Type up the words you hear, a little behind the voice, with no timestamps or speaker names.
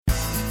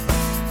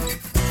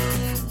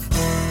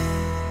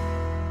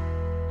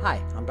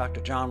Hi, I'm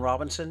Dr. John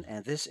Robinson,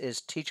 and this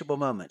is Teachable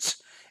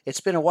Moments. It's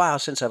been a while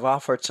since I've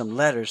offered some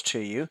letters to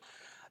you.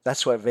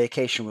 That's what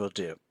vacation will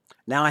do.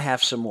 Now I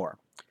have some more.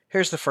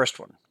 Here's the first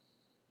one.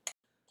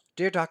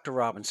 Dear Dr.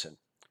 Robinson,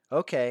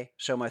 okay,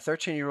 so my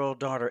 13-year-old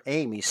daughter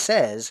Amy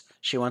says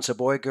she wants a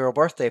boy-girl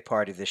birthday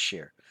party this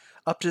year.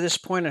 Up to this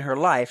point in her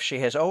life, she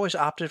has always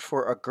opted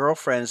for a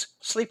girlfriend's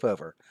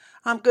sleepover.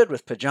 I'm good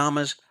with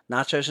pajamas,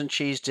 nachos and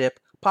cheese dip,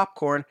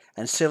 popcorn,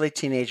 and silly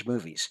teenage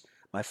movies.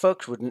 My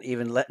folks wouldn't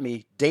even let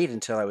me date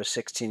until I was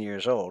 16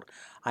 years old.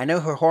 I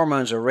know her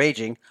hormones are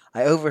raging.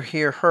 I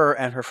overhear her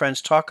and her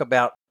friends talk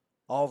about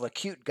all the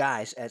cute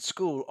guys at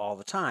school all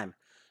the time.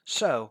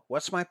 So,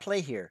 what's my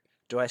play here?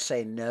 Do I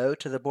say no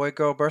to the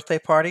boy-girl birthday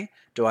party?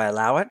 Do I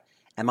allow it?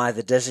 Am I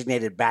the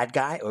designated bad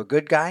guy or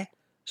good guy?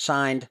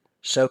 Signed,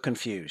 So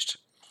Confused.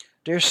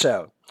 Dear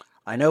So,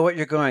 I know what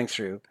you're going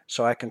through,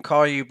 so I can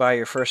call you by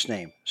your first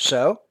name.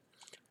 So?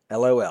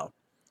 LOL.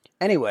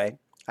 Anyway,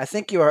 I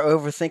think you are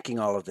overthinking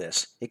all of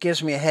this. It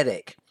gives me a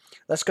headache.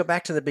 Let's go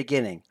back to the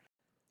beginning.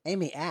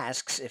 Amy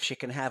asks if she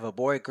can have a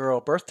boy-girl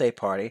birthday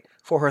party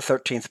for her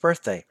 13th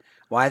birthday.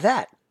 Why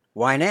that?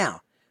 Why now?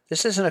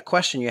 This isn't a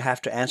question you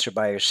have to answer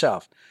by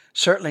yourself.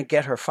 Certainly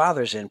get her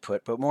father's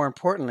input, but more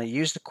importantly,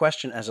 use the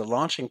question as a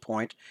launching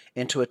point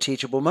into a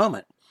teachable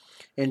moment.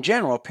 In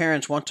general,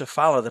 parents want to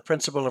follow the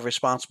principle of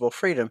responsible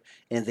freedom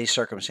in these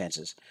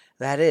circumstances.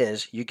 That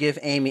is, you give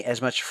Amy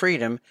as much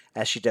freedom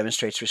as she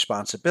demonstrates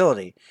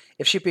responsibility.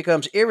 If she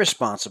becomes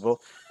irresponsible,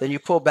 then you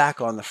pull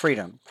back on the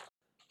freedom.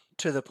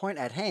 To the point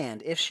at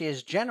hand, if she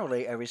is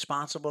generally a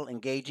responsible,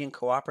 engaging,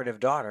 cooperative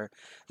daughter,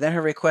 then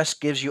her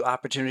request gives you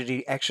opportunity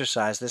to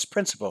exercise this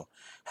principle.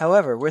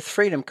 However, with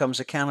freedom comes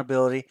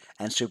accountability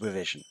and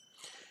supervision.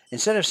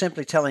 Instead of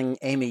simply telling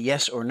Amy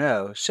yes or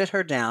no, sit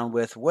her down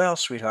with, well,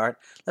 sweetheart,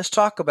 let's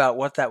talk about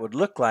what that would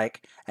look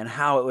like and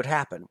how it would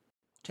happen.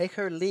 Take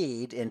her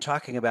lead in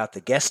talking about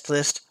the guest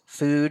list,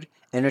 food,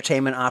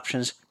 entertainment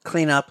options,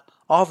 cleanup,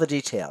 all the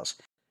details.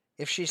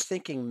 If she's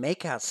thinking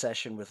makeout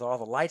session with all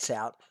the lights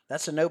out,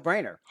 that's a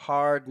no-brainer.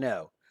 Hard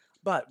no.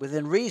 But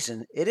within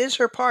reason, it is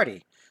her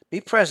party. Be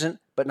present,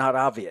 but not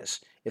obvious.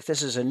 If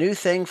this is a new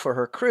thing for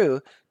her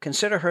crew,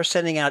 consider her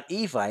sending out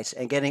evites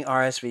and getting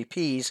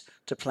RSVPs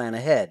to plan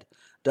ahead.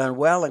 Done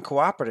well and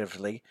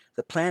cooperatively,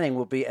 the planning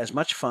will be as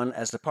much fun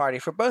as the party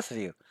for both of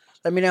you.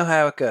 Let me know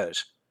how it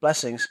goes.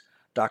 Blessings,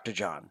 Dr.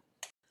 John.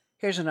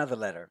 Here's another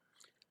letter.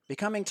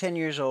 Becoming 10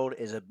 years old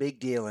is a big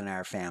deal in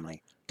our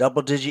family.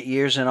 Double-digit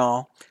years and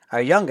all.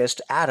 Our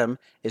youngest, Adam,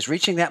 is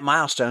reaching that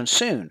milestone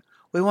soon.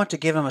 We want to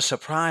give him a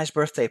surprise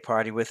birthday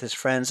party with his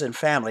friends and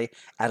family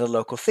at a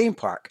local theme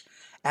park.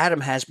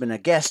 Adam has been a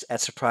guest at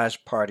surprise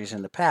parties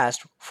in the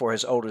past for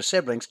his older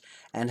siblings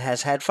and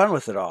has had fun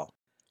with it all.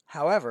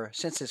 However,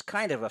 since it's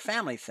kind of a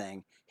family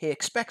thing, he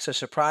expects a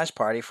surprise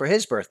party for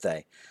his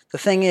birthday. The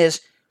thing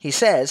is, he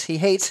says he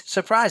hates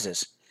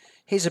surprises.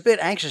 He's a bit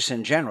anxious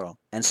in general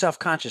and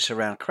self-conscious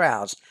around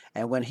crowds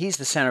and when he's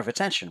the center of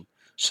attention.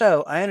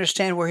 So, I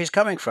understand where he's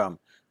coming from.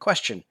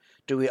 Question,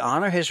 do we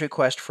honor his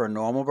request for a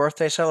normal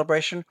birthday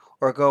celebration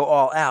or go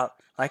all out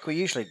like we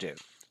usually do?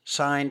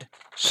 Signed,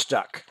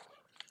 Stuck.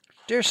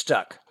 Dear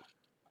Stuck,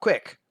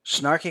 quick,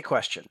 snarky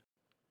question.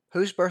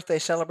 Whose birthday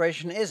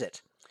celebration is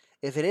it?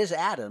 If it is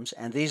Adam's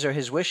and these are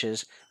his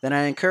wishes, then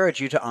I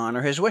encourage you to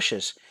honor his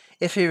wishes.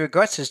 If he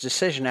regrets his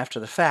decision after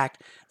the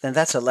fact, then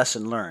that's a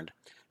lesson learned.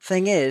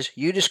 Thing is,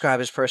 you describe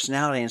his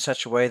personality in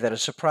such a way that a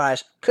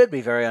surprise could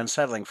be very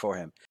unsettling for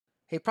him.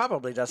 He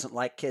probably doesn't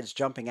like kids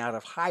jumping out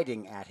of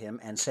hiding at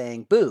him and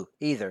saying boo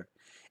either.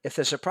 If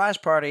the surprise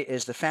party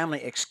is the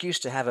family excuse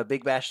to have a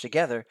big bash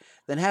together,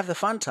 then have the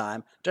fun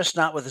time, just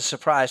not with a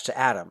surprise to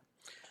Adam.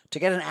 To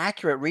get an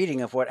accurate reading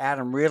of what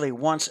Adam really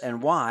wants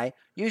and why,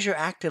 use your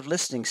active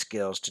listening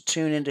skills to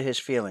tune into his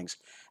feelings.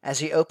 As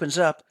he opens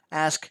up,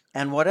 ask,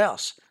 and what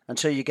else?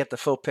 Until you get the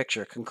full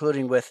picture,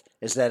 concluding with,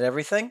 is that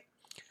everything?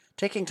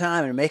 Taking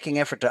time and making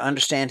effort to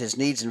understand his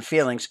needs and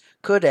feelings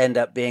could end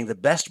up being the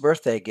best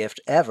birthday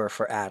gift ever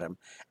for Adam,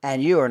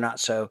 and you are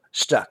not so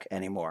stuck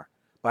anymore.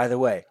 By the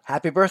way,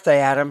 happy birthday,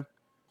 Adam.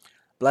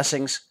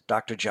 Blessings,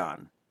 Dr.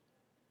 John.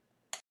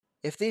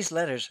 If these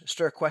letters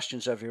stir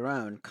questions of your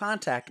own,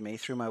 contact me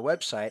through my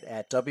website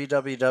at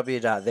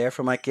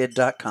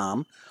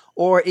www.thereformykid.com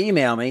or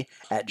email me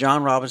at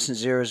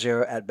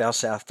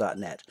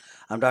johnrobinson00@bellsouth.net.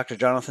 I'm Dr.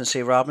 Jonathan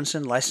C.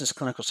 Robinson, licensed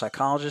clinical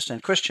psychologist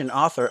and Christian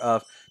author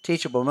of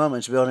Teachable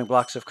Moments, Building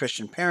Blocks of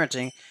Christian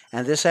Parenting,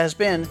 and this has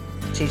been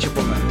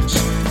Teachable Moments.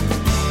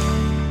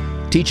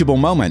 Teachable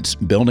Moments,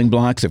 Building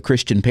Blocks of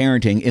Christian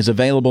Parenting is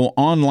available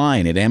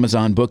online at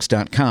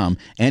amazonbooks.com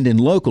and in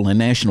local and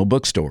national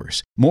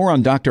bookstores. More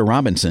on Dr.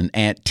 Robinson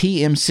at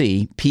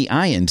tmcpinc.com.